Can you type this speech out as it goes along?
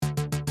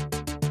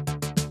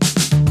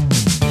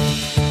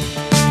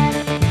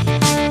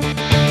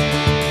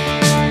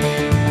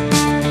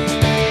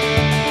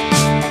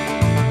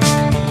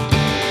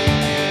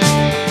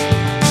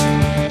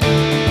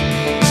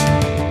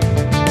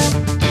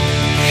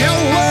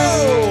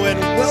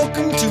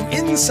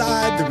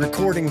the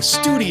recording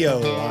studio.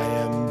 I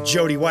am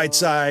Jody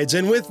Whitesides,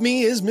 and with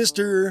me is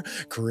Mr.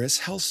 Chris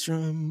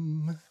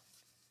Hellstrom.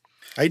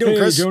 How you doing,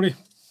 Chris? Hey, Jody.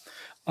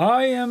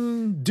 I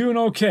am doing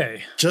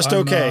okay. Just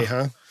okay,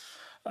 huh?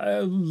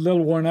 A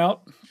little worn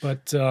out,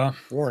 but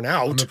Worn I'm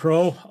out? a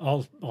pro.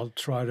 I'll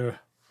try to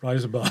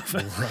rise above.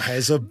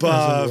 Rise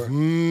above.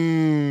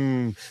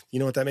 You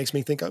know what that makes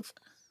me think of?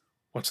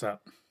 What's that?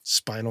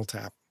 Spinal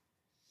Tap.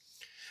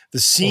 The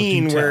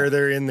scene where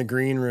they're in the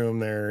green room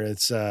there,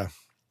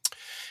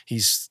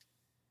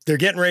 they're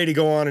getting ready to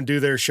go on and do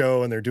their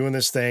show, and they're doing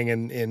this thing,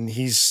 and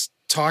he's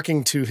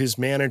talking to his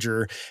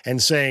manager and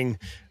saying,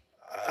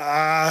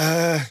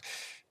 I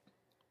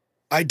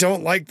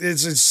don't like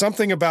this. It's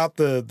something about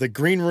the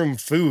green room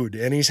food,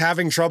 and he's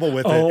having trouble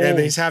with it. And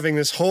he's having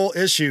this whole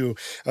issue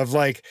of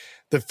like,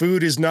 the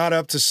food is not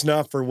up to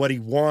snuff for what he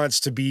wants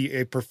to be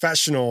a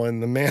professional.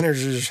 And the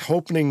manager's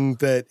hoping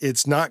that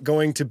it's not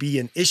going to be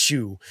an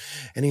issue.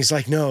 And he's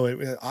like,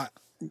 no,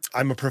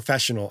 I'm a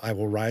professional. I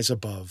will rise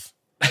above.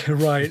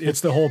 Right. It's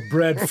the whole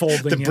bread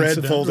folding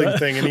folding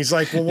thing. And he's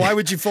like, well, why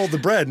would you fold the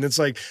bread? And it's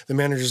like, the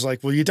manager's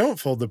like, well, you don't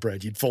fold the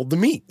bread. You'd fold the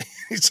meat.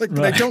 It's like,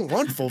 but I don't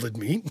want folded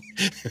meat.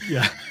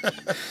 Yeah.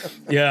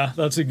 Yeah.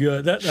 That's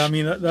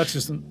that's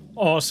just an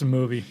awesome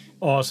movie.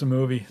 Awesome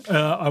movie.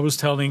 I was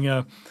telling,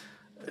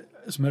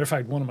 as a matter of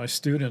fact, one of my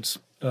students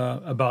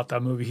about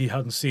that movie. He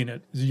hadn't seen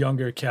it. He's a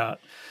younger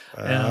cat.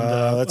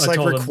 And that's like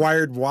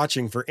required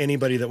watching for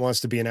anybody that wants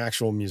to be an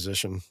actual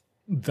musician.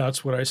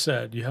 That's what I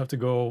said. You have to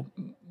go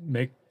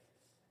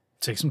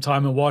take some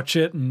time and watch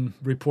it and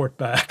report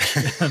back.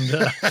 And,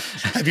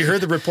 have you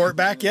heard the report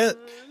back yet?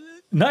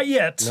 Not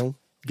yet. No.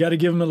 Got to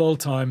give him a little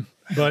time.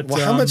 But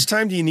well, how much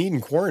time do you need in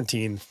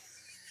quarantine?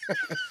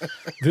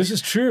 This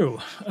is true.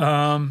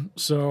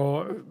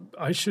 So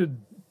I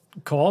should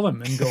call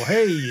him and go,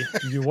 hey,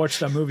 did you watch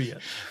that movie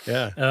yet?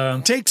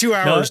 Yeah. Take 2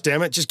 hours,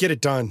 damn it. Just get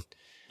it done.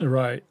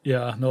 Right.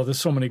 Yeah. No, there's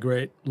so many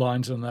great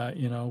lines in that,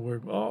 where,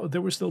 they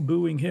were still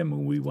booing him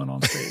when we went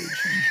on stage.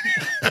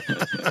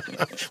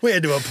 We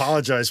had to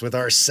apologize with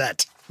our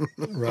set.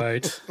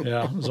 Right.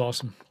 Yeah. It was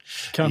awesome.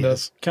 Kind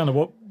of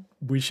what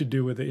we should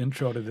do with the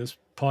intro to this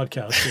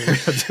podcast.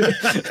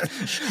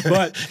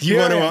 But you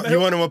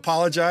want to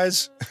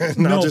apologize?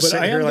 No, just but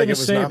sit I here am like going it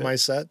to was save not it. my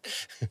set.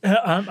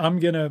 I'm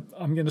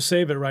gonna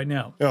save it right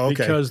now. Oh, okay.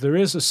 Because there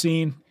is a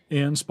scene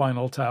in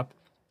Spinal Tap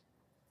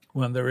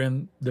when they're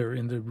in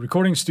the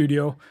recording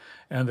studio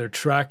and they're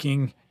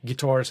tracking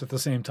guitars at the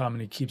same time,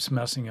 and he keeps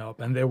messing up.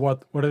 And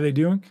what are they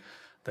doing?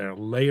 They're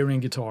layering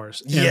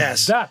guitars. And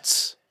yes,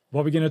 that's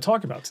what we're going to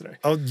talk about today.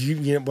 Oh,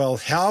 well,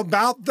 how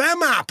about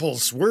them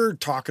apples? We're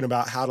talking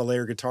about how to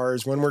layer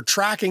guitars when we're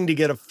tracking to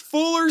get a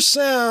fuller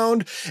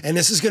sound, and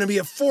this is going to be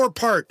a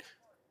 4-part.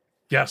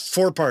 Yes.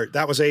 4-part.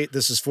 That was 8.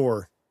 This is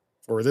 4.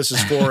 Or this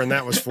is 4, and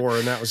that was 4,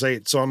 and that was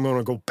 8. So I'm going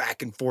to go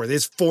back and forth.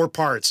 It's 4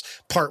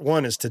 parts. Part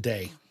 1 is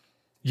today.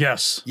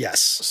 Yes. Yes.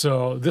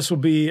 So this will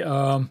be,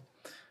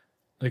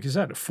 like you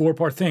said, a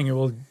 4-part thing. It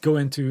will go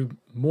into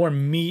more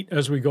meat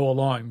as we go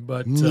along.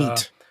 But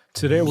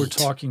today we're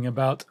talking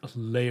about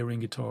layering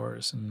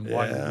guitars and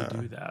why do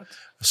we do that.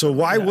 So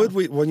why would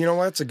we? Well, you know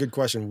what? That's a good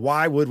question.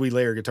 Why would we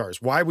layer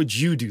guitars? Why would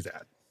you do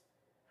that?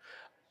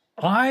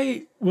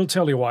 I will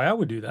tell you why I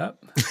would do that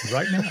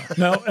right now.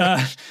 No.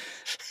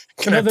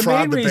 Can I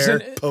prod the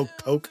bear?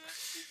 Poke.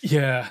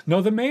 Yeah.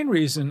 No, the main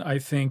reason I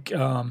think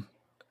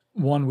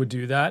one would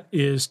do that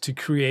is to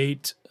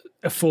create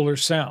a fuller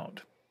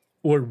sound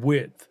or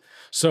width.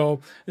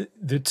 So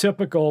the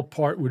typical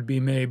part would be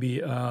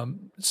maybe,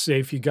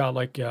 say if you got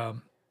like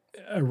a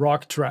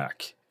rock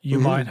track, you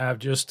might have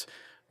just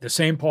the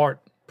same part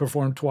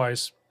performed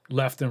twice,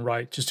 left and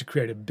right, just to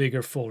create a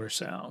bigger, fuller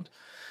sound.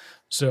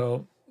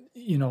 So,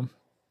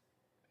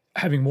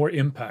 having more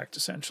impact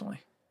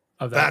essentially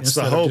of that. That's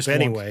the hope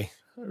anyway.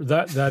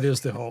 That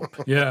is the hope.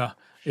 Yeah.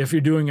 If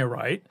you're doing it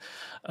right.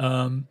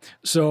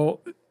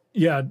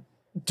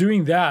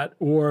 Doing that,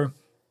 or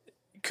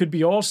could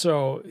be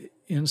also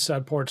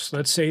inside parts.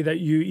 Let's say that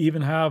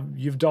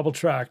you've double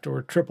tracked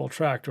or triple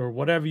tracked or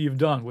whatever you've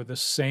done with the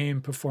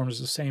same performance,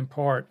 the same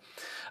part.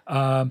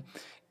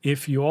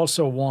 If you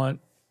also want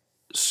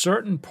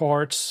certain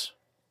parts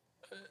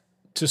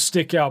to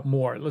stick out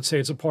more, let's say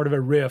it's a part of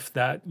a riff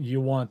that you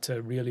want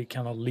to really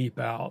kind of leap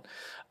out.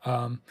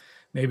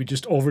 Maybe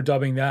just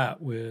overdubbing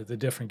that with a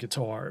different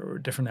guitar or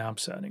a different amp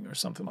setting or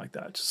something like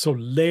that. So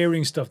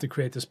layering stuff to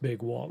create this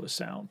big wall of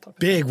sound.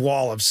 Big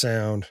wall of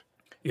sound.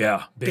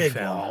 Yeah. Big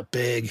wall.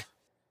 Big.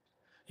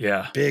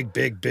 Yeah. Big.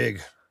 Big.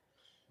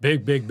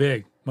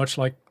 Much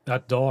like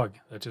that dog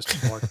that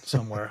just barked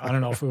somewhere. I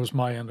don't know if it was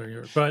my end or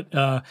yours. But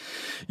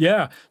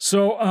yeah.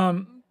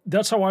 So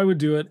that's how I would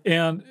do it.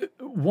 And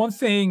one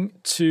thing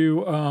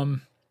to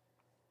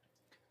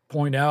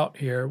point out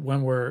here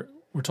when we're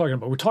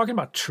talking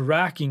about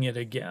tracking it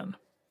again,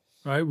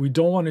 right? We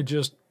don't want to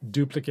just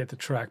duplicate the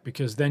track,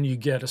 because then you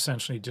get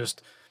essentially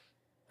just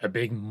a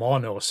big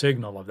mono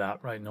signal of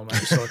that, right? No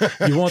matter. So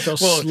you want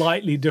those Well,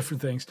 slightly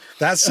different things.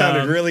 That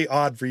sounded really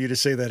odd for you to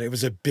say that it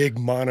was a big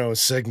mono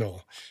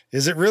signal.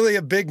 Is it really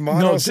a big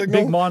mono No,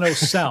 signal? big mono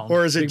sound.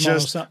 Or is it Big mono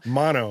just sound.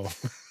 mono?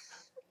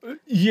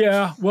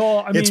 Yeah, well,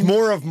 I mean, It's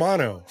more of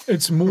mono.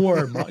 It's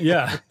more,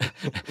 yeah.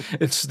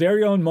 It's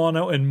stereo and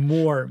mono and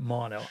more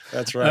mono.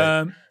 That's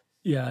right.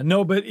 Yeah,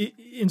 no, but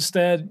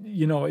instead,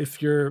 if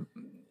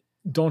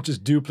don't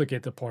just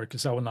duplicate the part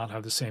because that will not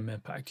have the same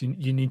impact.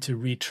 You need to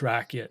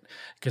retrack it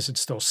because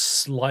it's those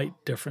slight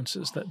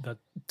differences that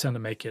tend to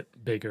make it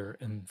bigger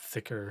and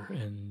thicker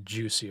and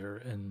juicier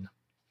and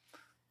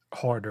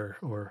harder,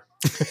 or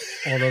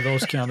all of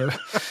those kind of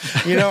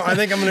I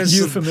think I'm going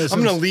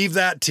euphemisms. to leave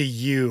that to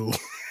you.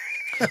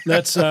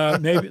 Let's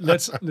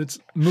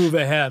move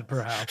ahead,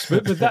 perhaps.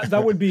 But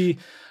that would be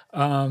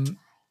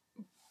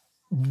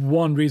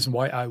one reason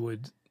why I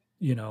would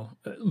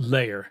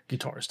layer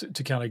guitars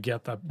to kind of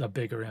get that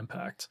bigger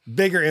impact.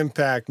 Bigger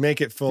impact, make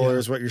it fuller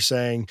is what you're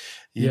saying.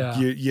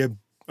 You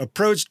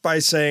approached by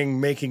saying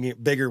making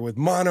it bigger with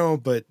mono,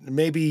 but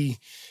maybe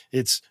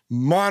it's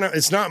mono.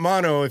 It's not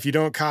mono if you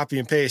don't copy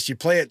and paste. You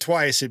play it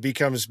twice, it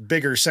becomes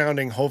bigger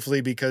sounding,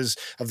 hopefully because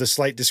of the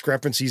slight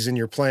discrepancies in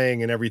your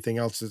playing and everything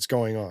else that's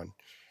going on.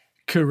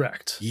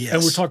 Correct. Yes.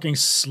 And we're talking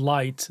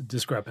slight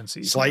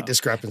discrepancies. Slight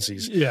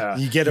discrepancies. Yeah.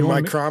 You get a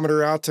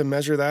micrometer out to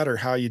measure that, or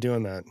how are you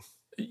doing that?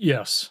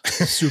 Yes.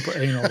 Super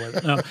anal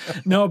with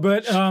it. No,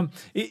 but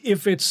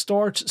if it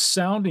starts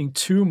sounding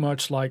too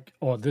much like,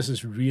 oh, this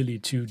is really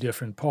two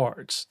different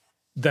parts,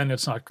 then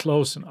it's not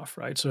close enough,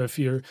 right? So if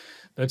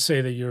let's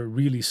say that you're a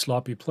really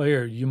sloppy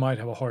player, you might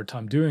have a hard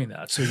time doing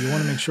that. So you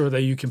want to make sure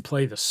that you can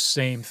play the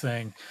same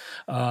thing,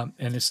 and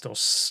it's still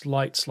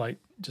slight,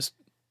 just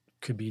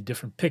could be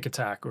different pick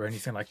attack or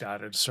anything like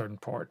that at a certain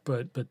part,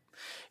 but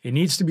it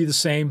needs to be the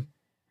same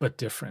but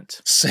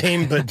different.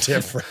 Same but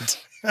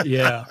different.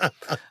 Yeah.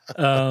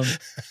 How's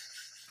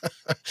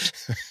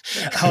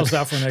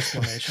that for an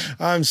explanation?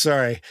 I'm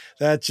sorry.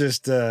 That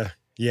just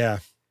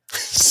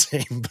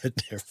same but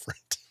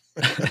different.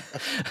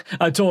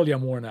 I told you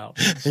I'm worn out.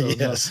 So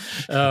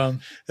yes.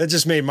 That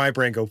just made my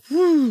brain go,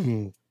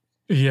 whoo.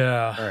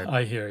 Yeah, right.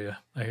 I hear you.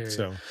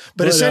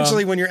 But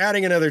essentially, when you're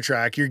adding another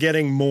track, you're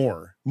getting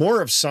more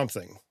of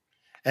something,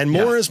 and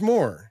more is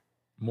more.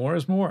 More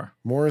is more.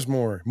 More is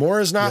more.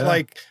 More is not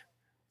like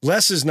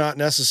less is not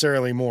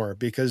necessarily more,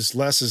 because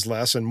less is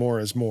less and more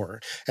is more.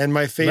 And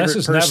my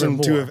favorite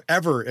person to have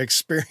ever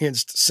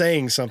experienced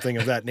saying something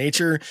of that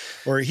nature,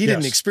 or he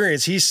didn't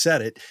experience, he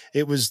said it.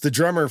 It was the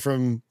drummer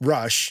from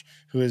Rush,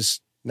 who is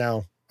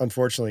now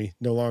unfortunately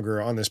no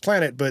longer on this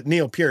planet, but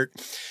Neil Peart,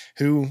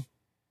 who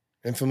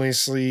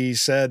infamously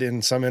said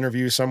in some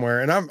interview somewhere,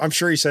 and I'm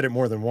sure he said it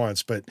more than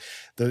once, but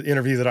the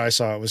interview that I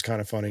saw, it was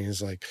kind of funny.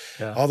 He's like,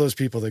 all those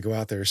people that go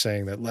out there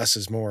saying that less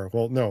is more.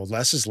 Well, no,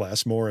 less is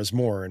less, more is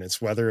more. And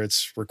it's whether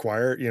it's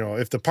required,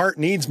 if the part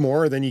needs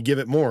more, then you give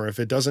it more. If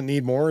it doesn't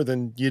need more,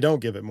 then you don't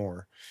give it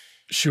more.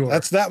 Sure.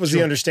 That was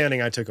the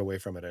understanding I took away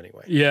from it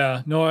anyway.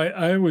 Yeah, no,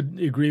 I would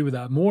agree with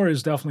that. More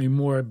is definitely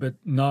more, but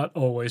not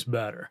always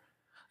better.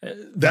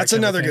 That's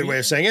another good way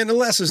of saying it. And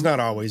less is not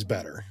always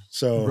better.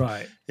 So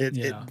right.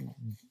 It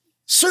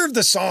serve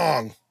the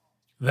song.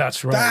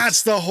 That's right.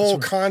 That's the whole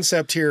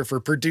concept here for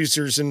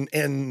producers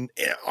and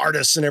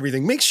artists and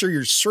everything. Make sure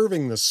you're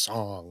serving the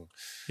song.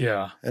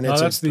 Yeah. And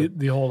that's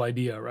the whole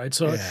idea, right?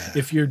 So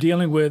if you're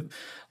dealing with,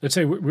 let's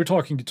say we're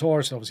talking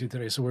guitars obviously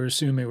today, so we're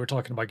assuming we're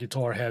talking about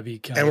guitar heavy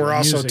kind of music. And we're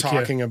also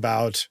talking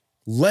about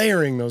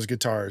layering those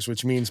guitars,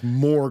 which means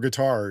more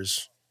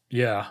guitars.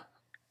 Yeah.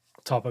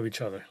 Top of each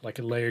other, like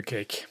a layer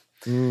cake.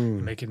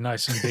 Make it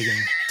nice and big and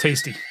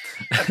tasty.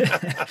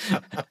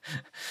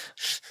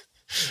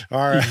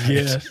 All right.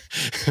 Yeah.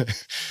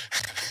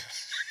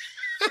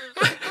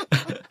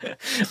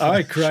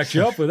 I cracked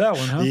you up with that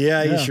one, huh?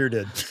 Yeah, you sure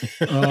did.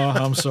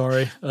 I'm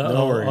sorry.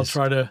 No worries. I'll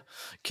try to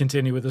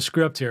continue with the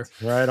script here.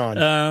 Right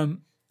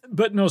on.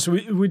 But no, so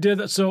we did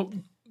that. So,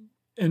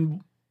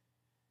 and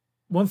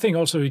one thing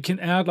also, you can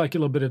add like a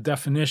little bit of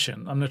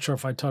definition. I'm not sure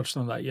if I touched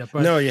on that yet.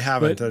 But no, you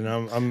haven't. And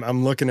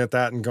I'm looking at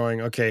that and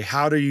going, okay,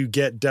 how do you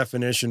get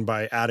definition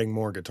by adding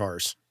more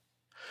guitars?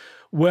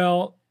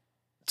 Well,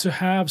 to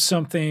have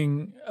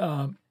something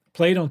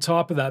played on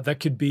top of that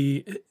could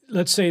be,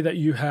 let's say that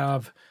you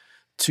have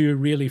two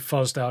really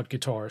fuzzed out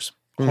guitars,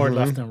 hard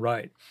left and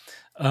right.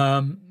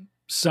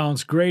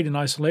 Sounds great in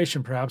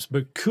isolation perhaps,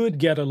 but could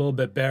get a little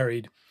bit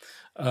buried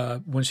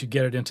once you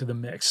get it into the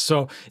mix.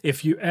 So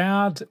if you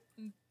add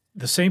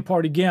the same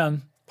part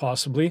again,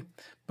 possibly,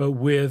 but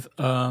with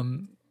a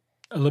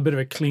little bit of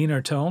a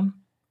cleaner tone,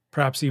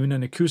 perhaps even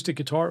an acoustic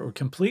guitar or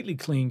completely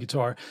clean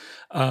guitar,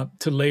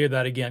 to layer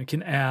that again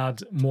can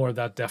add more of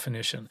that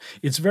definition.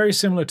 It's very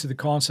similar to the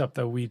concept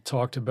that we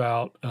talked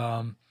about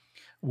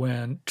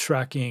when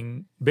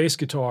tracking bass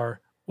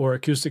guitar or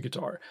acoustic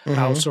guitar,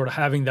 how sort of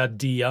having that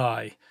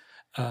DI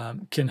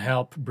can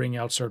help bring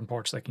out certain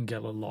parts that can get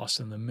a little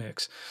lost in the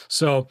mix.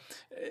 So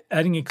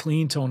adding a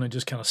clean tone and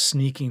just kind of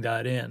sneaking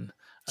that in.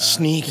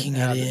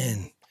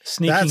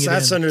 sneaking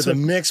That's it in. under So- the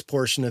mix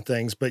portion of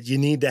things, but you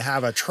need to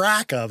have a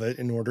track of it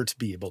in order to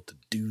be able to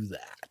do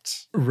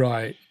that.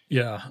 Right.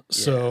 Yeah.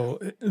 So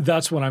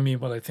that's what I mean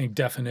when I think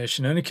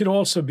definition. And it could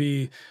also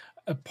be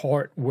a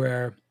part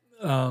where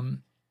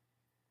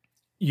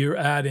you're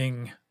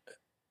adding,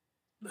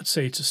 let's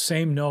say it's the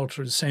same note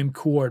or the same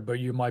chord, but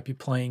you might be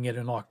playing it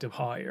an octave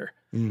higher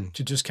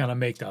to just kind of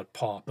make that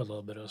pop a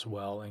little bit as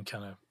well and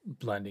kind of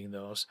blending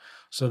those.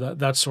 So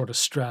that's sort of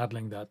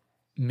straddling that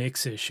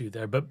mix issue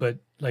there. But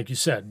like you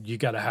said, you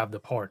got to have the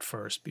part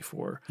first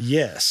before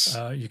Yes.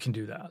 you can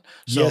do that.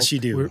 So Yes, you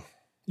do.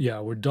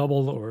 we're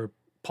double or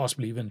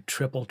possibly even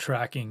triple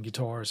tracking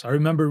guitars. I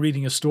remember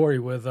reading a story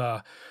with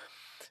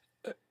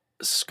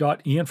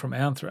Scott Ian from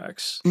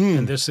Anthrax,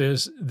 and this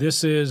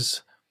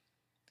is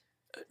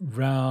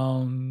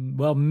around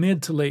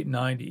mid to late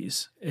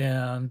 90s,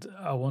 and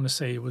I want to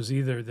say it was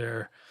either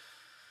their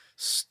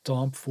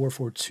Stomp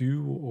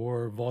 442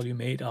 or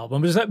Volume 8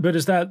 album. But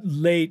is that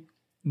late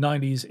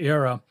 90s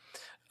era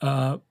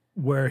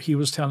where he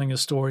was telling a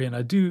story, and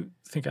I do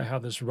think I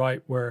have this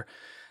right, where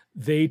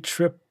they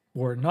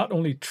not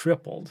only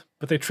tripled,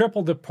 but they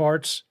tripled the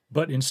parts,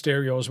 but in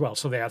stereo as well.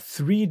 So they had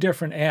 3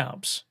 different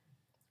amps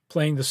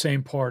playing the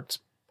same parts,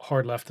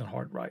 hard left and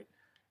hard right.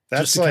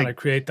 That's just to kind of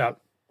create that.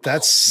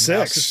 That's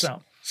massive 6.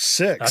 sound.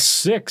 6. That's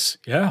 6.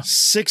 Yeah.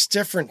 6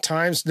 different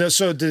times. No,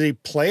 so did they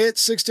play it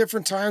 6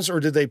 different times, or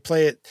did they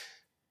play it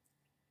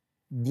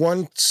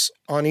once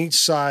on each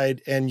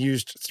side and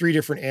used 3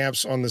 different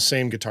amps on the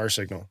same guitar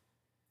signal?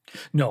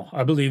 No,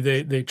 I believe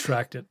they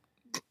tracked it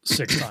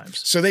 6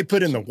 times. So they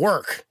put in the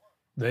work.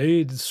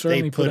 They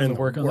certainly put in the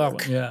work on that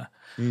one. Yeah.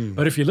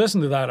 But if you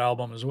listen to that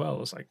album as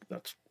well, it's like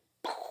that's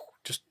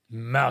just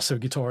massive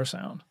guitar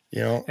sound.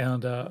 You know,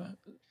 and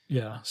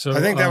yeah. So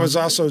I think that was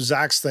also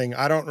Zach's thing.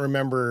 I don't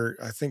remember.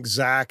 I think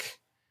Zach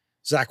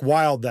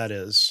Wild, that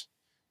is,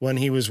 when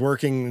he was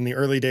working in the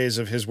early days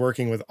of his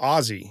working with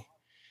Ozzy,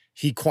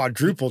 he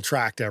quadruple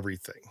tracked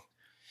everything.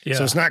 Yeah.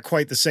 So it's not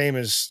quite the same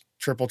as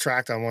triple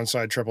tracked on one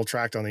side, triple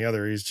tracked on the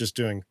other. He's just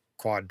doing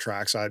quad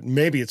tracks.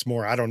 Maybe it's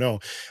more, I don't know.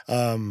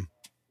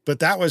 But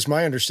that was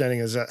my understanding,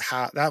 is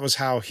that was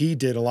how he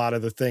did a lot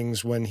of the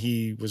things when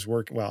he was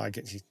working. Well, I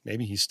guess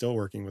maybe he's still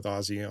working with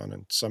Ozzy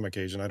on some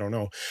occasion. I don't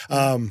know.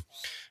 But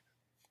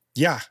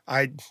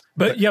hey,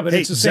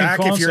 it's the same Zach,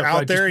 concept. If you're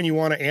out there and you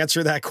want to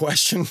answer that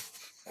question,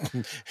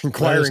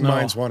 inquiring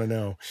minds want to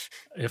know.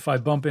 If I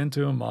bump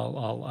into him,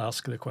 I'll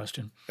ask the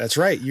question. That's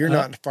right. You're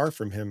not far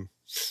from him.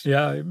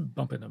 Yeah, I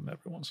bump into him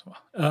every once in a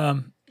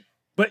while.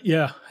 But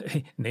yeah,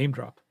 hey, name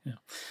drop. Yeah.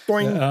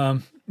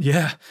 Boing.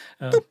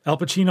 Al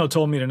Pacino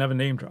told me to never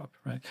name drop,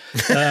 right?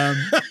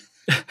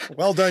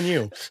 Well done,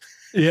 you.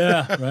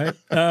 Yeah, right.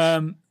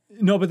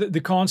 No, but the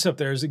concept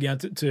there is, again,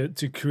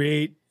 to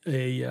create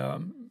a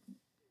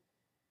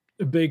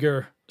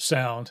bigger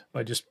sound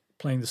by just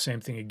playing the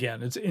same thing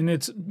again.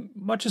 It's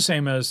much the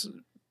same as,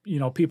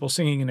 people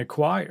singing in a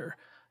choir,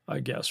 I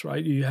guess,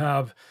 right? You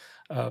have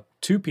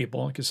 2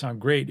 people, it can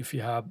sound great. If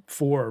you have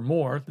 4 or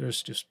more,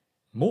 there's just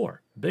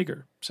more,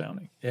 bigger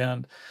sounding,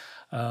 and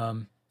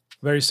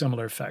very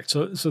similar effect.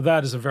 So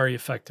that is a very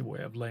effective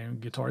way of layering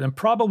guitar, and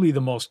probably the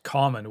most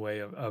common way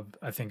of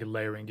I think,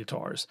 layering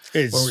guitars,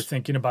 where we're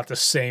thinking about the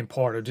same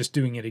part or just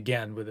doing it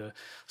again with a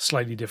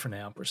slightly different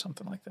amp or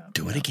something like that.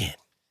 Do it again.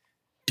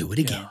 Do it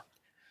again.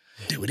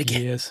 Yeah. Do it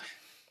again. Yes.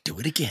 Do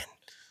it again.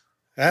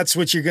 That's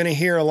what you're going to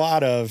hear a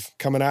lot of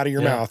coming out of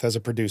your mouth as a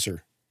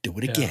producer. Do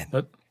it again.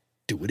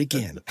 Do it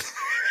again.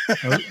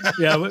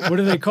 Yeah, what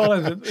do they call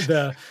it?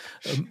 The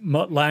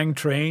Mutt Lang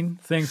train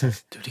thing? Do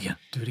it again,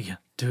 do it again,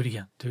 do it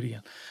again, do it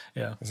again.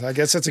 Yeah. So I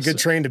guess that's a good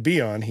train to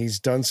be on. He's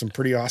done some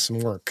pretty awesome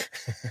work.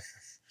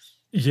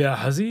 Yeah.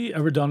 Has he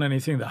ever done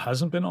anything that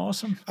hasn't been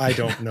awesome? I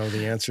don't know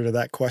the answer to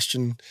that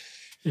question.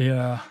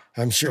 Yeah.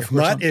 I'm sure.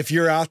 Mutt, if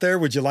you're out there,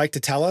 would you like to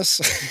tell us?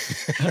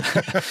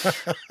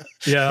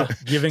 Yeah.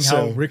 Given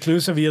how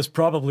reclusive he is,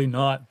 probably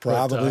not.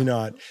 Probably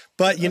not.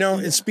 But,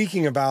 and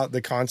speaking about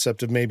the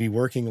concept of maybe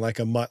working like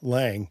a Mutt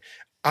Lang,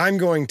 I'm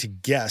going to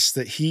guess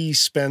that he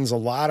spends a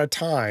lot of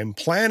time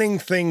planning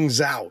things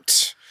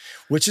out,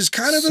 which is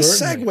kind of the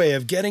segue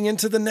of getting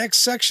into the next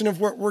section of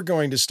what we're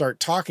going to start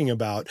talking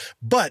about.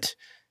 But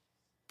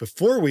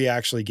before we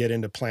actually get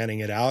into planning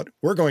it out,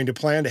 we're going to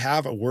plan to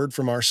have a word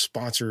from our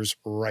sponsors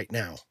right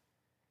now.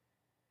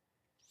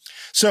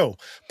 So,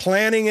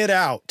 planning it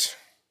out.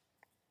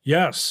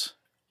 Yes.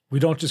 We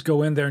don't just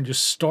go in there and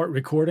just start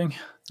recording.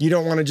 You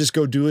don't want to just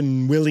go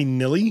doing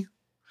willy-nilly?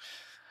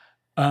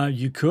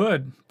 You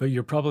could, but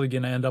you're probably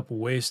going to end up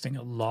wasting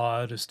a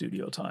lot of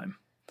studio time.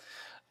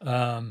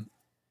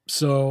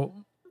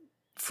 So,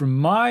 from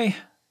my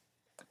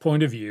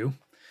point of view,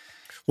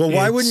 well,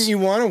 why wouldn't you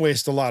want to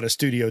waste a lot of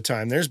studio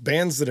time? There's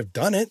bands that have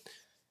done it.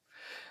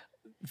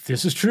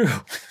 This is true.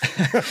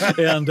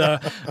 And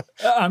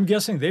I'm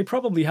guessing they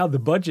probably have the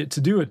budget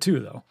to do it too,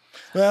 though.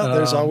 Well,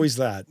 there's always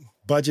that.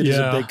 Budget is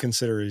a big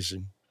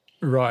consideration.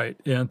 Right.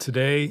 And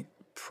today,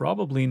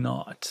 probably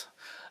not.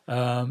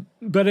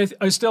 But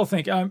I still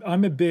think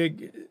I'm a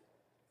big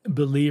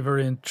believer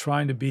in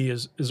trying to be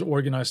as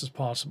organized as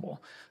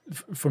possible.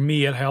 for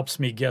me, it helps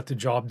me get the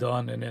job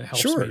done, and it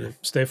helps Sure. me to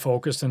stay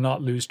focused and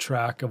not lose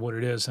track of what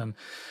it is. And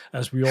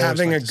as we always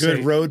Having like a to good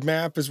say,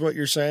 roadmap is what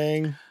you're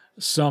saying.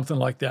 something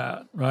like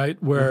that,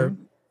 right? Where,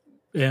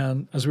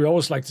 and as we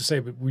always like to say,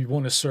 we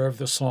want to serve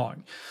the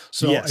song.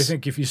 So I Yes.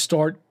 think if you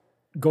start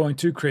going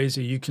too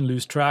crazy, you can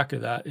lose track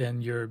of that,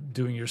 and you're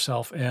doing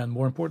yourself and,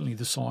 more importantly,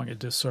 the song a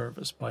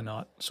disservice by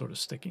not sort of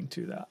sticking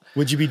to that.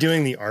 Would you be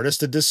doing the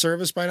artist a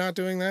disservice by not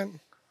doing that?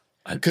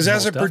 Because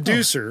as a Most definitely.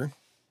 producer,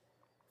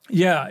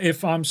 Yeah,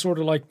 if I'm sort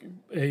of like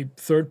a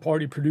third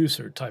party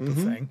producer type of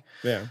thing.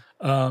 yeah,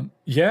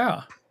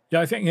 Yeah.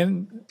 I think,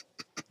 and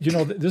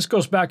this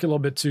goes back a little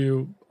bit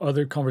to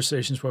other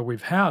conversations where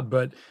we've had,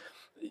 but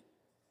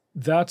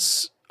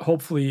that's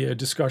hopefully a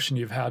discussion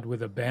you've had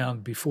with a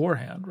band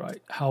beforehand,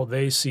 right? How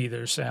they see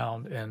their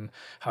sound and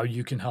how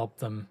you can help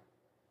them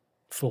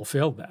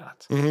fulfill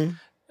that.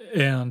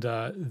 And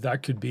that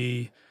could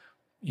be,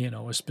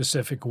 a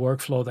specific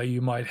workflow that you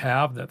might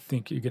have that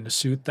think you're going to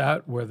suit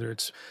that, whether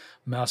it's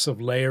massive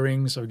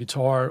layerings of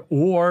guitar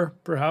or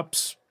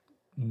perhaps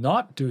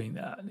not doing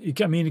that. It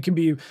can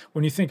be,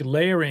 when you think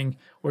layering,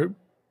 or at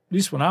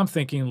least when I'm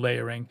thinking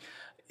layering,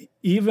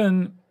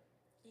 even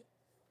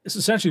it's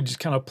essentially just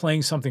kind of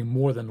playing something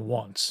more than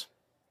once,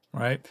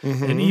 right?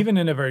 And even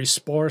in a very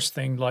sparse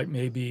thing, like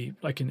maybe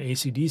like an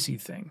AC/DC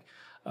thing,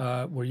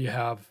 where you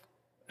have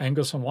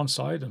Angus on one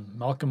side and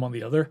Malcolm on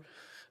the other,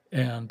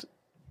 and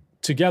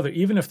together,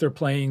 even if they're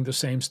playing the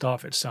same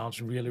stuff, it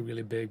sounds really,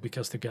 really big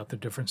because they got the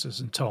differences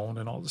in tone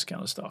and all this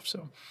kind of stuff.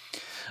 So,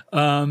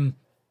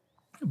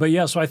 but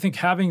yeah, so I think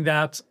having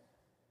that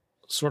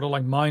sort of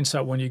like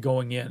mindset when you're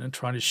going in and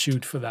trying to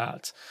shoot for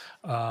that.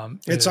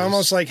 it's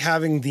almost like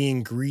having the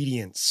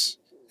ingredients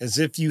as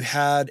if you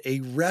had a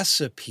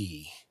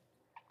recipe.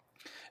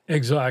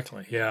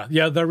 Exactly. Yeah.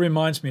 Yeah. That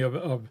reminds me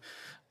of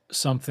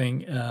something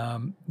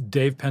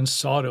Dave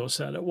Pensato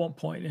said at one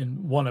point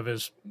in one of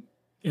his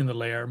In the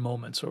Lair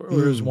moments, or it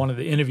was one of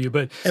the interview.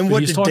 But And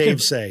what he's did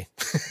Dave say?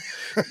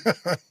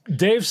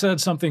 Dave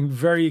said something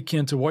very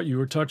akin to what you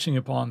were touching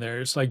upon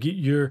there. It's like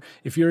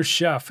if you're a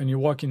chef and you're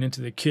walking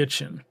into the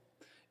kitchen,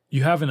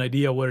 you have an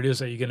idea what it is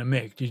that you're going to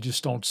make. You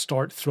just don't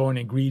start throwing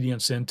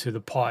ingredients into the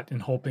pot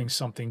and hoping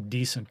something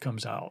decent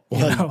comes out.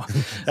 Well,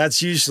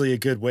 that's usually a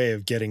good way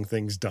of getting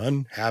things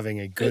done, having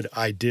a good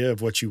idea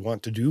of what you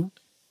want to do.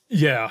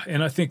 Yeah,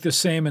 and I think the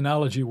same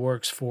analogy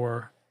works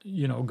for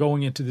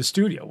going into the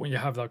studio when you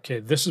have, okay,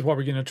 this is what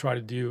we're going to try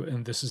to do,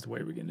 and this is the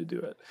way we're going to do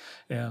it,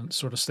 and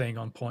sort of staying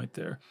on point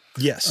there.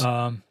 Yes.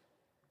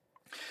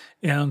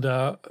 And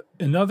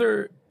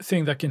another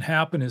thing that can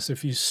happen is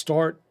if you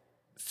start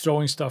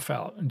throwing stuff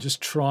out and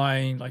just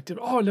trying, like,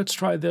 let's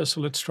try this,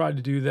 or let's try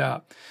to do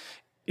that,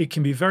 it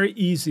can be very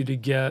easy to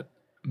get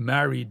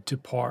married to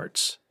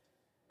parts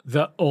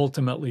that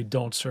ultimately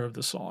don't serve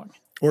the song.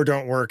 Or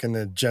don't work in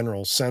the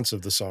general sense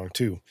of the song,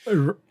 too.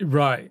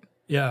 Right.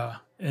 Yeah.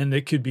 And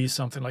it could be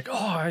something like,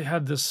 I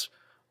had this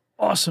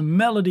awesome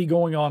melody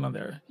going on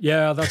there.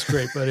 Yeah, that's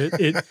great, but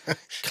it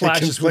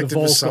clashes with the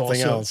vocal. With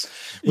something else.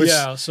 Which,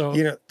 yeah,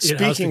 so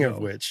speaking of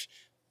which,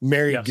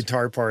 married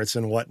guitar parts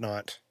and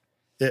whatnot,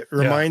 it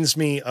reminds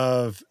me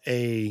of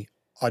a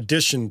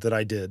audition that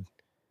I did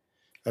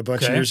a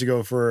bunch of years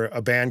ago for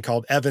a band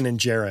called Evan and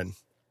Jaron.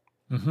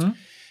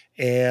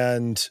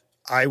 And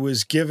I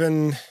was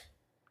given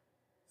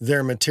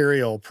their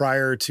material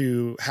prior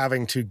to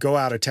having to go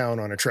out of town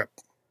on a trip.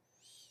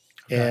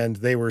 And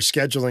they were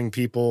scheduling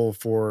people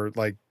for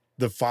like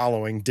the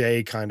following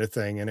day kind of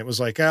thing. And it was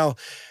like,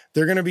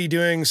 they're going to be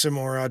doing some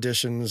more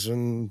auditions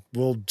and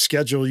we'll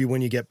schedule you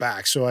when you get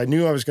back. So I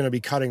knew I was going to be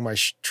cutting my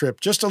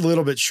trip just a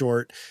little bit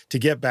short to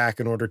get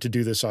back in order to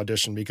do this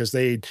audition, because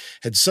they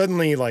had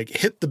suddenly like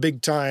hit the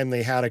big time.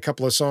 They had a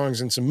couple of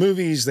songs in some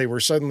movies. They were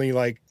suddenly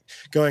like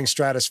going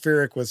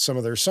stratospheric with some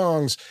of their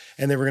songs,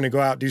 and they were going to go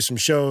out, do some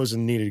shows,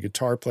 and needed a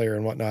guitar player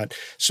and whatnot.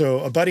 So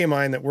a buddy of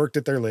mine that worked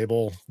at their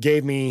label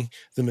gave me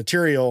the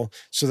material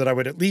so that I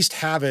would at least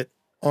have it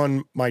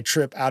on my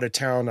trip out of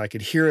town. I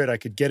could hear it. I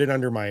could get it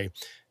under my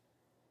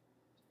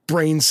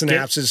brain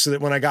synapses so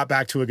that when I got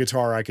back to a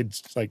guitar, I could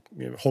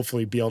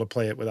hopefully be able to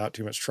play it without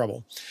too much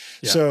trouble.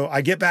 Yeah. So I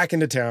get back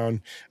into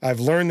town. I've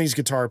learned these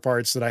guitar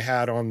parts that I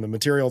had on the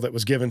material that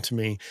was given to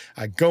me.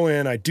 I go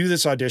in, I do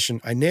this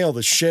audition, I nail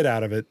the shit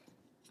out of it.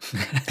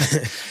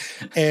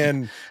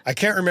 And I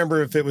can't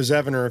remember if it was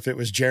Evan or if it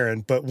was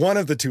Jaron, but one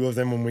of the two of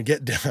them, when we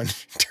get done,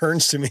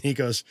 turns to me, he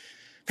goes,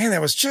 "Man,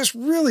 that was just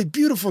really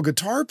beautiful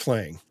guitar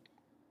playing.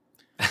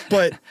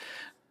 But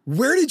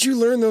where did you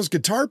learn those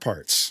guitar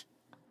parts?"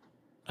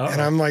 And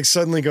I'm like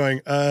suddenly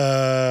going,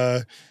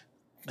 it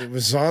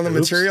was on the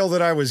material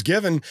that I was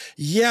given.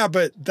 Yeah,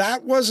 but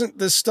that wasn't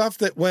the stuff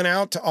that went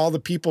out to all the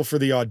people for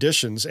the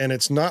auditions, and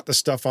it's not the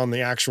stuff on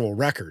the actual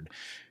record.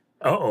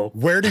 Uh-oh.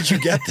 Where did you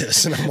get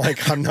this? And I'm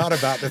like, I'm not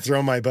about to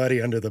throw my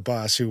buddy under the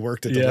bus who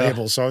worked at the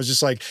label. So I was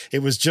just like, it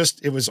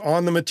was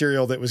on the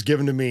material that was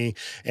given to me.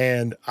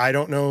 And I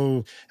don't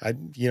know,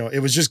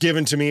 it was just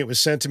given to me. It was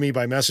sent to me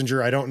by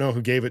messenger. I don't know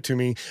who gave it to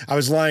me. I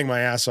was lying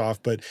my ass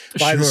off, but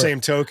by the same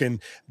token,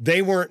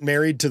 they weren't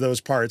married to those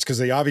parts because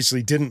they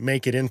obviously didn't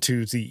make it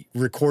into the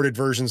recorded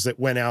versions that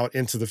went out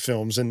into the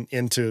films and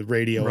into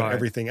radio and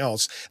everything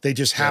else. They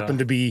just happened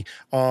to be,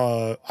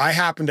 I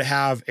happened to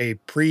have a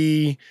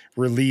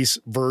pre-release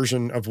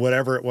version of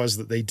whatever it was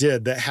that they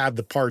did that had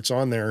the parts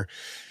on there.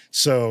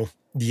 So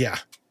yeah,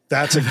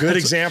 that's a good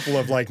example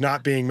of like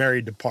not being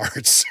married to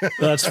parts.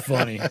 That's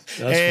funny. That's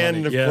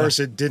and funny. Of course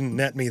it didn't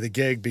net me the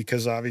gig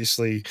because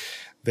obviously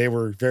they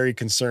were very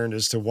concerned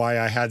as to why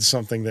I had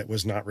something that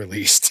was not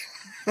released.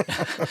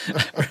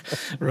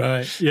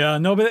 Right. Yeah,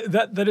 no, but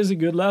that is a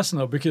good lesson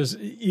though, because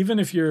even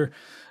if you're,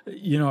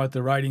 at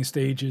the writing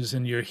stages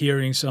and you're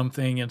hearing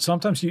something, and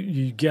sometimes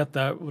you get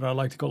that, what I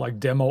like to call like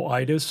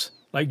demo-itis.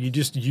 Like you're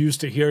just used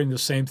to hearing the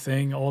same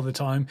thing all the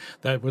time,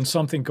 that when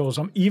something goes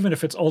on, even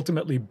if it's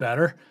ultimately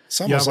better,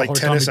 it's almost like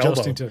tennis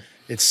elbow.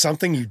 It's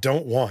something you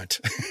don't want.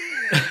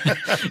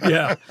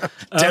 Yeah.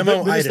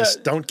 Demo-itis,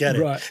 don't get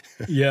it. Right.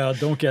 Yeah,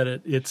 don't get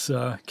it. It's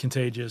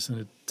contagious and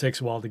it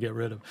takes a while to get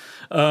rid of.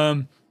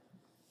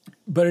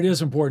 But it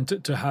is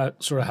important to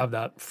sort of have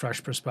that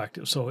fresh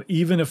perspective. So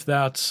even if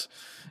that's,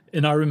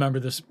 and I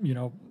remember this,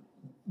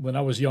 when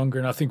I was younger,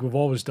 and I think we've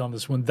always done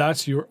this, when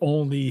that's your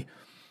only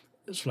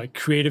it's like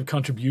creative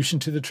contribution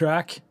to the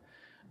track.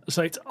 It's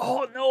like,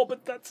 oh no,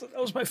 but that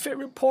was my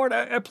favorite part.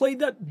 I played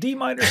that D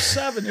minor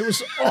 7. It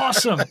was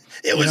awesome.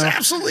 It was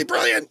absolutely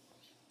brilliant.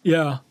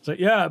 Yeah. It's like,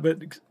 yeah,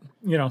 but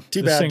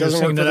too bad. Doesn't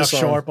work for that the F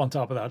song. sharp on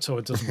top of that, so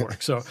it doesn't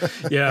work. So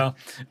yeah.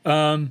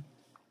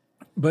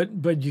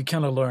 But you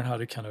kind of learn how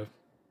to kind of,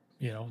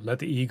 let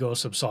the ego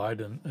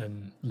subside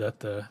and let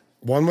the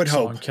one would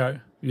song hope.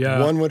 carry.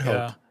 Yeah. One would hope.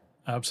 Yeah,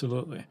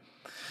 absolutely.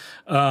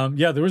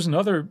 There was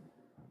another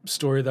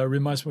story that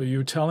reminds me of you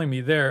were telling me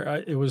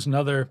there. It was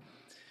another,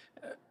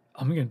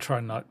 I'm going to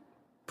try not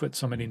put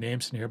so many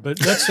names in here,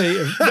 but let's say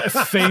a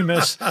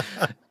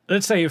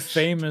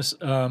famous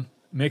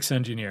mix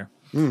engineer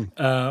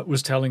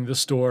was telling the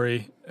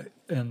story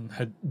and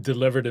had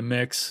delivered a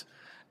mix,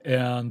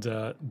 and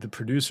the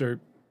producer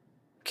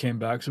came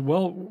back and said,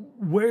 well,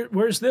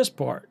 where's this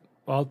part?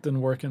 Well, it didn't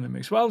work in the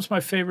mix. Well, it's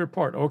my favorite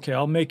part. Okay,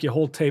 I'll make you a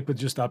whole tape with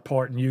just that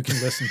part and you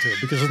can listen to it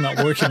because it's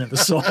not working in the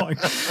song.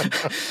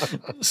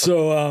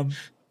 So,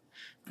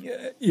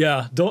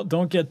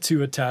 don't get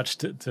too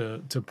attached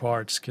to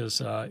parts because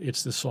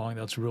it's the song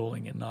that's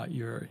ruling and not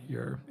your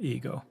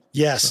ego.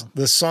 Yes, so.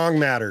 The song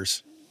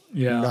matters,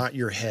 not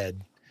your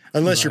head,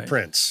 unless you're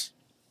Prince.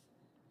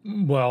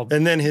 Well,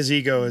 and then his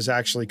ego is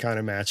actually kind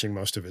of matching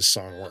most of his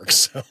song work.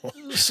 So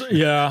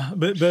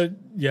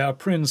but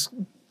Prince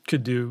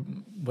could do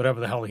whatever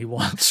the hell he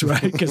wants,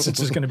 right? Because it's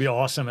just going to be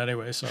awesome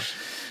anyway. So,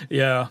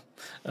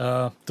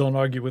 don't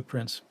argue with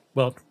Prince.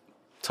 Well,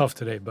 tough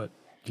today, but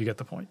you get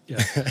the point.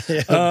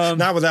 Yeah.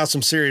 Not without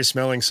some serious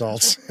smelling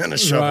salts and a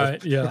shovel.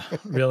 Right. Yeah.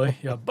 Really.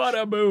 Yeah.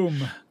 Bada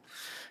boom.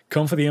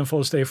 Come for the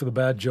info, stay for the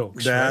bad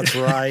jokes. That's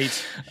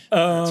right.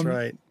 That's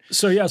right.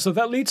 So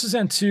that leads us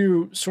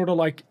into sort of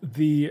like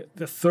the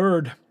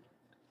third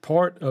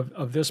part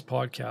of this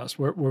podcast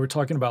where we're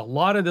talking about a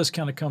lot of this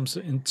kind of comes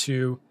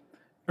into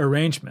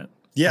arrangement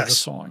of the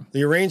song.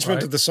 The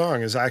arrangement of the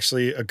song is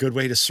actually a good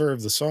way to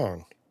serve the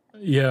song.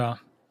 Yeah.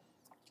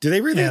 Do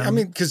they really? I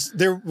mean, because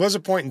there was a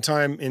point in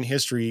time in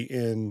history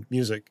in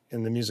music,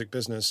 in the music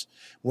business,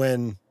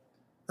 when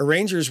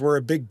arrangers were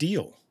a big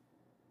deal.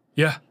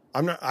 Yeah.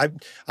 I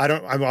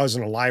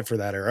wasn't alive for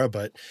that era,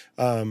 but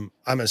I'm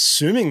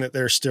assuming that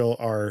there still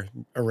are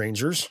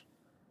arrangers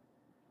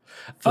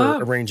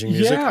for arranging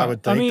music. I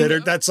would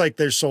think that's like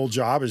their sole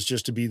job is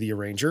just to be the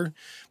arranger.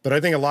 But I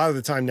think a lot of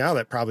the time now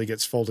that probably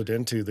gets folded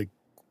into the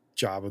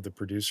job of the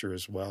producer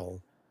as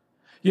well.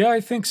 Yeah, I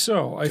think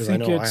so. I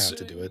think I have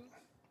to do it.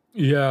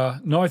 Yeah,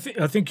 no, I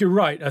think you're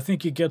right. I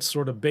think it gets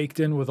sort of baked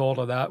in with all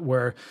of that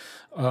where,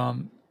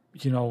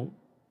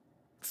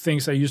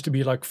 things that used to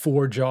be like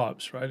 4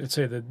 jobs, right? Let's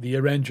say the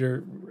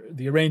arranger,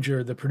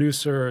 the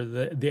producer,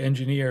 the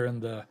engineer,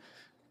 and the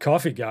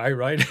coffee guy,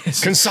 right?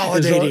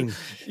 Consolidating.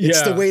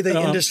 It's the way the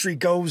industry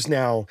goes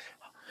now.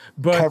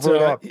 But, cover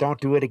it up. Don't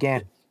do it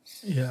again.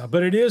 Yeah,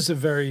 but it is a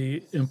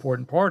very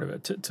important part of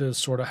it to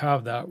sort of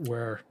have that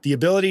where... The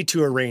ability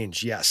to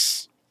arrange,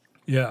 yes.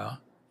 Yeah.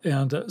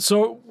 And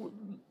so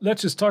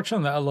let's just touch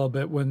on that a little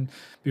bit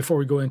before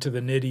we go into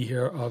the nitty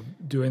here of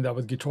doing that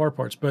with guitar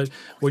parts. But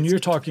when you're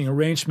talking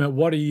arrangement,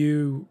 what is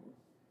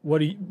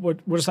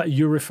that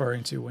you're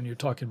referring to when you're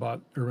talking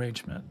about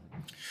arrangement?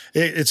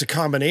 It's a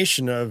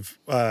combination of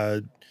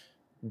how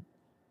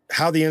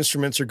the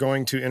instruments are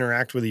going to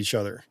interact with each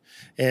other.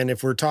 And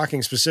if we're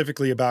talking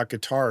specifically about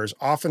guitars,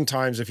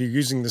 oftentimes if you're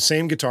using the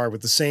same guitar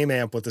with the same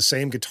amp with the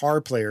same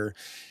guitar player,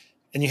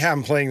 and you have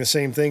them playing the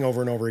same thing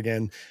over and over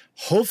again,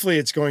 hopefully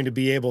it's going to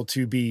be able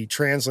to be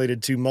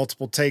translated to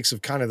multiple takes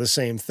of kind of the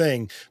same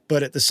thing.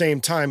 But at the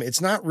same time,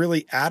 it's not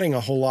really adding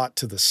a whole lot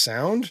to the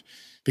sound.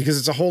 because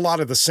it's a whole lot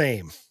of the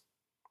same.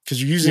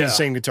 Because you're using Yeah. the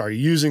same guitar,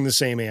 you're using the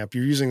same amp,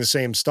 you're using the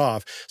same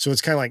stuff. So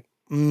it's kind of like,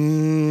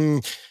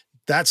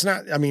 that's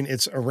not, I mean,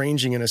 it's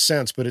arranging in a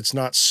sense, but it's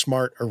not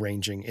smart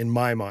arranging in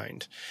my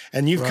mind.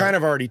 And you've Right. kind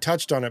of already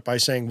touched on it by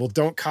saying, well,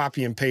 don't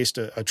copy and paste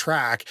a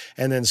track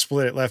and then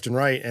split it left and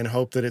right and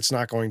hope that it's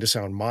not going to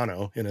sound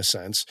mono in a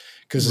sense.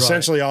 Because Right.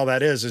 essentially all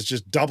that is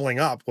just doubling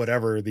up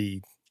whatever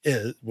the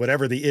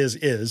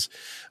is.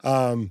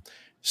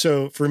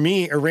 So for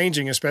me,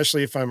 arranging,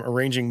 especially if I'm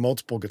arranging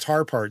multiple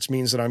guitar parts,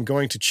 means that I'm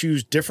going to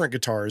choose different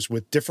guitars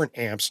with different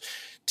amps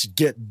to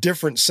get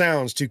different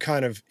sounds to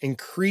kind of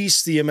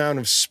increase the amount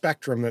of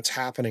spectrum that's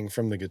happening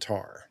from the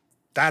guitar.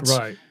 That's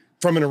Right.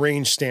 from an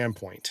arranged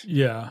standpoint.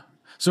 Yeah.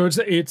 So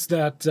it's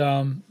that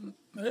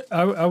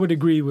I would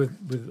agree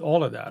with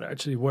all of that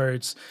actually, where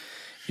it's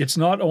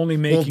not only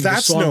Well, making the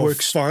that's song no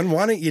work. fun.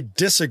 Why don't you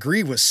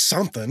disagree with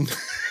something?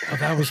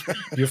 Oh,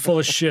 you're full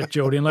of shit,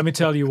 Jody, and let me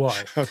tell you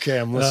why. Okay,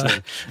 I'm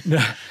listening.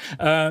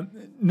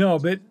 No,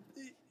 but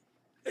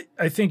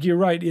I think you're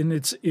right, and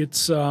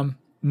it's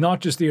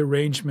not just the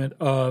arrangement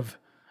of,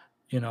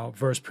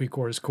 verse,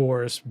 pre-chorus,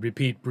 chorus,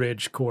 repeat,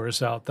 bridge,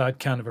 chorus out, that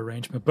kind of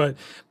arrangement,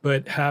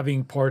 but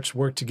having parts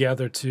work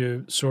together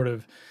to sort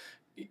of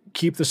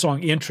keep the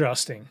song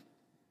interesting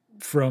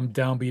from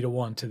downbeat of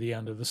 1 to the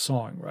end of the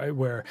song,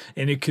 right?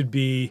 And it could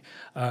be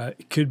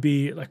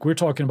like we're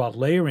talking about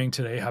layering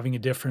today, having a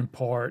different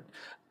part,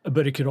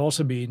 but it could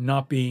also be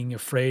not being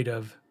afraid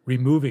of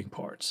removing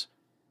parts,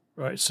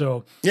 right?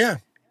 So Yeah.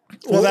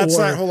 Well, that's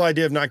or- that whole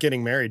idea of not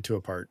getting married to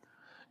a part.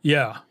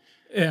 yeah,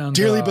 and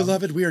Dearly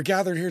beloved, we are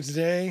gathered here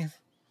today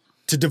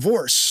to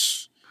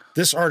divorce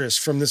this artist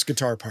from this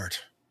guitar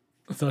part.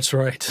 that's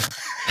right.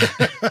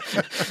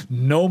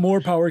 No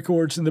more power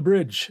chords in the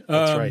bridge.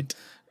 That's right.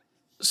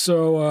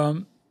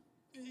 So,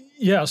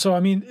 yeah, so I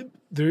mean,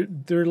 there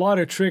are a lot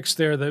of tricks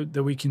there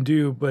that we can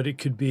do, but it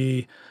could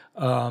be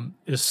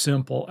as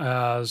simple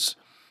as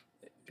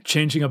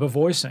changing up a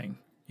voicing,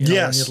 when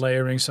Yes. you're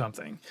layering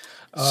something.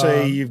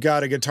 Say you've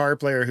got a guitar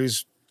player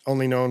who's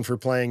only known for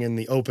playing in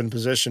the open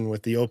position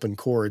with the open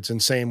chords,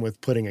 and same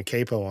with putting a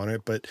capo on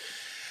it, but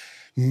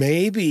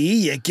maybe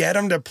you get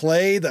them to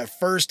play the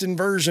first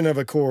inversion of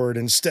a chord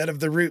instead of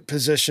the root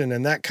position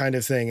and that kind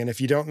of thing. And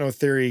if you don't know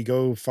theory,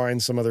 go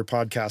find some other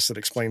podcast that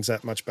explains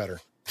that much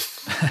better.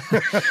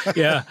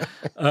 Yeah.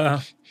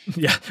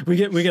 Yeah, we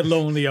get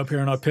lonely up here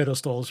on our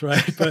pedestals,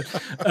 right? But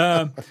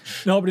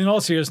no, but in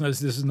all seriousness,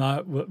 this is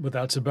not what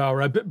that's about,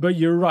 right? But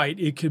you're right.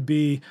 It could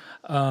be,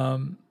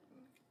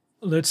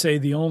 let's say,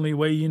 the only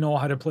way you know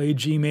how to play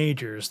G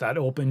major is that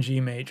open G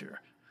major.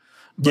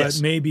 But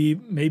Yes.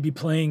 maybe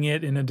playing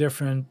it in a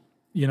different,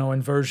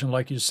 inversion,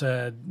 like you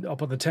said,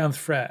 up on the 10th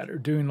fret, or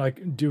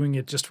doing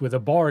it just with a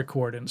bar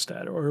chord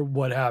instead, or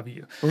what have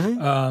you,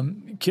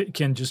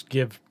 can just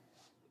give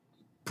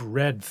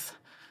breadth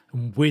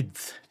and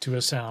width to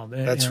a sound.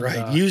 That's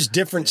right. Use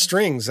different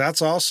strings.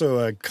 That's also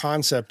a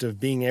concept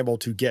of being able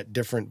to get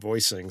different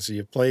voicings. So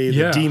you play the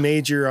Yeah. D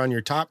major on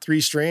your top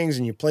 3 strings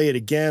and you play it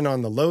again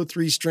on the low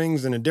 3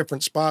 strings in a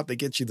different spot that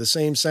gets you the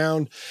same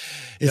sound.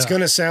 It's Yeah.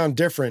 going to sound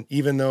different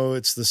even though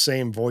it's the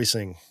same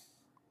voicing.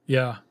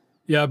 Yeah,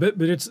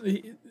 but it's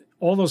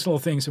all those little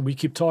things, and we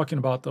keep talking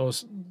about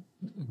those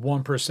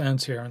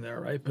 1% here and there,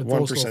 right? But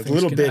those 1%,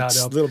 little things can add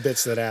up. little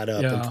bits that add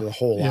up into the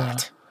whole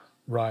lot.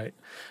 Right.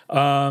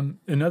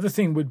 Another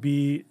thing would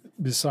be,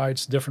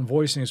 besides different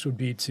voicings, would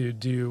be to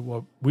do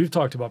what we've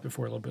talked about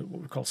before a little bit,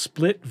 what we call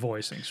split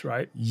voicings,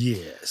 right?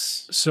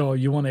 Yes. So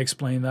you want to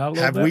explain that a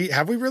little bit?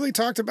 Have we really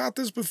talked about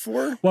this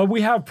before? Well,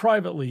 we have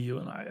privately, you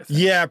and I think.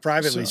 Yeah,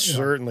 privately, So, yeah.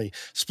 certainly.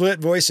 Split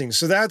voicing.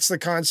 So that's the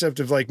concept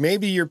of, like,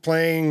 maybe you're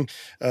playing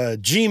a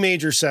G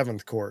major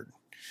 7th chord,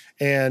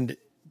 and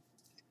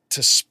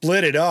to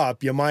split it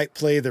up, you might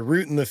play the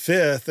root and the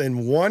 5th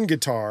in one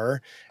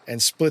guitar and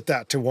split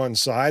that to one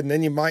side. And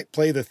then you might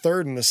play the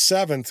 3rd and the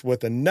 7th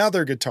with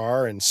another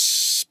guitar and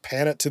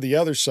pan it to the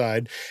other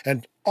side.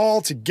 And all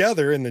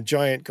together, in the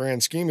giant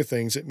grand scheme of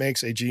things, it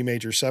makes a G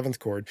major 7th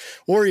chord.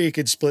 Or you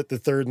could split the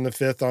 3rd and the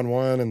 5th on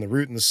one and the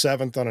root and the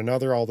 7th on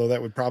another, although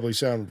that would probably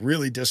sound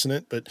really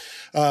dissonant. But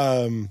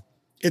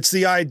it's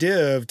the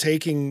idea of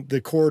taking the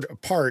chord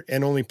apart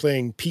and only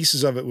playing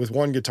pieces of it with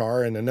one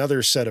guitar and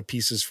another set of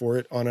pieces for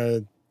it on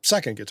a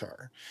second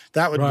guitar.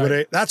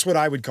 That's what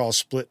I would call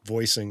split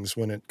voicings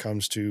when it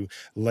comes to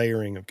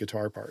layering of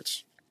guitar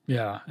parts.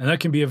 Yeah, and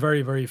that can be a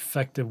very, very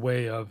effective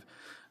way of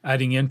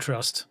adding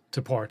interest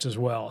to parts as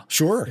well.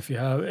 Sure. If you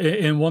have,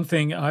 and one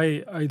thing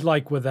I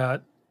like with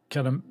that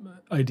kind of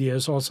idea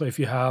is also, if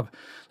you have,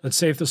 let's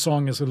say if the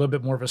song is a little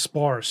bit more of a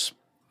sparse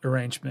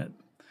arrangement,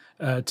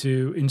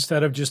 to,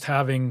 instead of just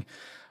having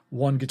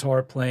one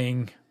guitar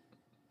playing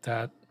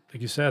that, like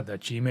you said,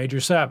 that G major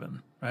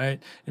 7, right?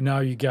 And now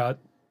you got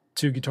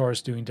 2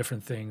 guitars doing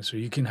different things. Or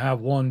you can have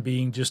one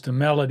being just a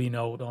melody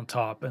note on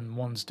top and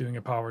one's doing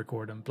a power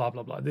chord and blah,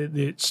 blah, blah.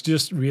 It's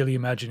just really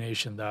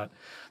imagination that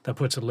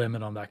puts a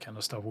limit on that kind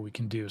of stuff, what we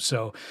can do.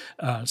 So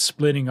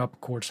splitting up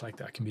chords like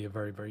that can be a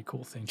very, very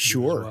cool thing to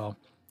do as well.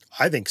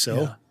 I think so.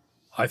 Yeah,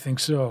 I think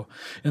so.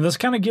 And this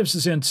kind of gives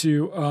us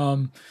into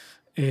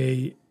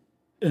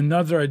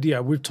another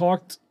idea. We've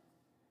talked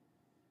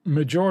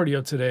majority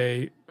of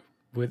today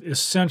with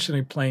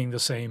essentially playing the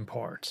same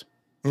parts.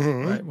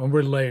 Right? When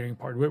we're layering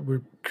part,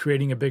 we're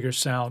creating a bigger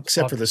sound.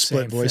 Except for the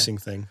split voicing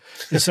thing.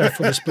 Except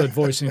for the split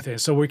voicing thing.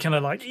 So we're kind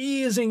of like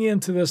easing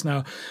into this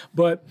now.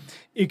 But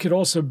it could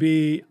also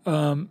be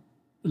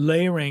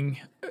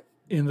layering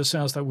in the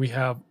sense that we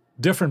have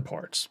different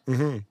parts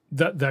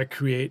that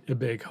create a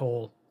big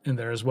hole in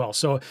there as well.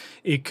 So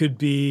it could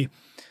be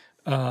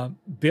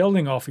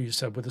building off of you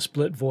said with the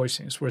split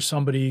voicings, where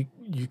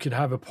you could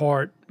have a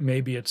part,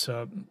 maybe it's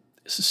a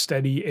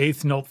steady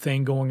eighth note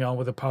thing going on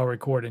with a power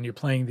chord, and you're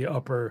playing the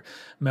upper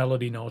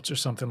melody notes or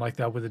something like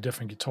that with a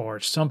different guitar.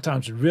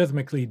 Sometimes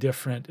rhythmically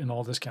different and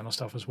all this kind of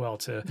stuff as well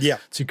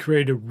to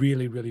create a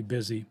really, really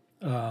busy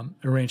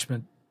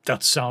arrangement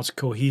that sounds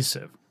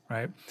cohesive,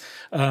 right?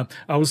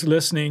 I was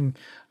listening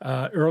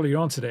earlier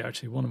on today,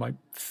 actually, one of my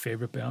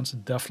favorite bands,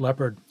 Def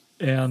Leppard,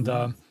 and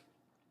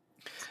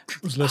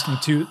was listening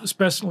to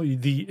especially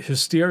the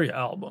Hysteria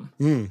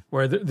album,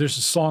 where there's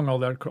a song all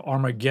that called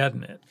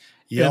Armageddon in it.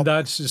 Yep. And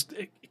that's just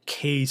a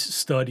case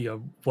study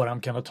of what I'm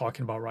kind of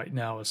talking about right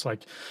now. It's like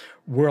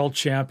world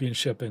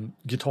championship in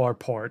guitar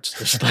parts,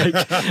 just like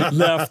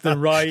left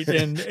and right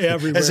and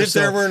everywhere. As if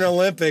there were an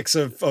Olympics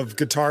of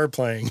guitar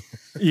playing.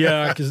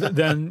 Yeah, because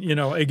then,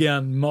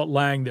 again, Mutt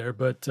Lange there,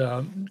 but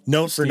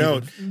note for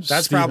note.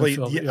 That's probably,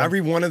 every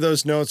one of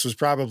those notes was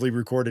probably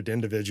recorded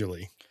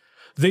individually.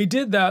 They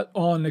did that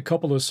on a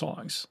couple of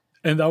songs.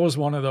 And that was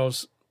one of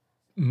those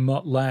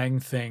Mutt Lange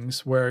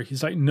things where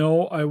he's like,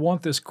 no, I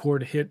want this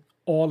chord to hit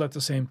all at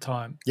the same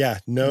time. Yeah,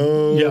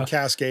 no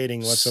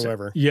cascading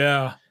whatsoever.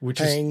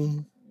 Which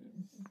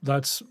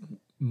that's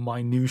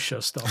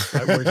minutia stuff.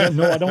 Right? Where,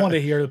 no, I don't want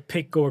to hear the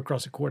pick go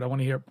across a chord. I want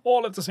to hear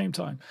all at the same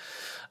time.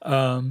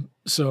 But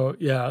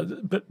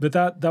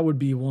that would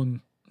be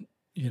one,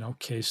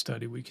 case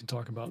study we can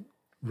talk about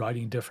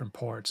writing different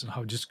parts and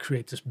how just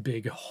create this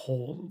big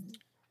whole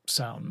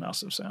sound,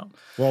 massive sound.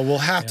 Well, we'll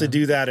have to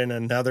do that in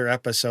another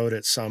episode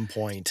at some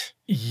point.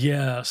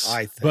 Yes,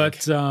 I think.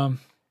 But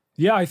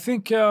I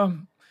think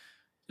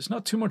there's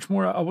not too much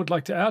more I would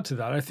like to add to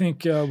that. I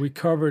think we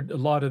covered a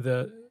lot of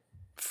the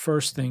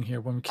first thing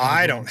here.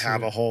 I don't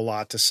have a whole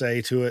lot to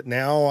say to it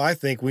now. I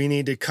think we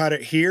need to cut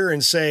it here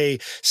and say,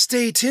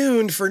 stay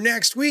tuned for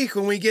next week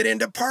when we get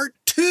into part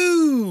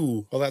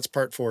 2. Well, that's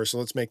part 4, so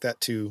let's make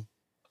that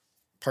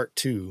part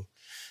 2.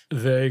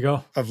 There you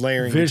go. Of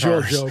layering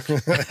visual guitars. Joke.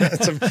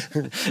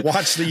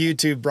 Watch the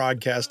YouTube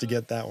broadcast to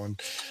get that one.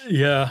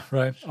 Yeah,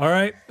 right. All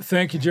right.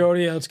 Thank you,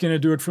 Jody. That's going to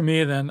do it for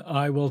me. Then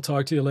I will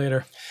talk to you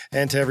later.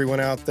 And to everyone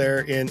out there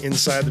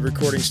inside the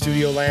recording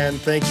studio land,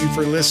 thank you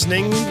for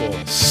listening.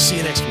 We'll see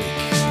you next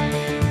week.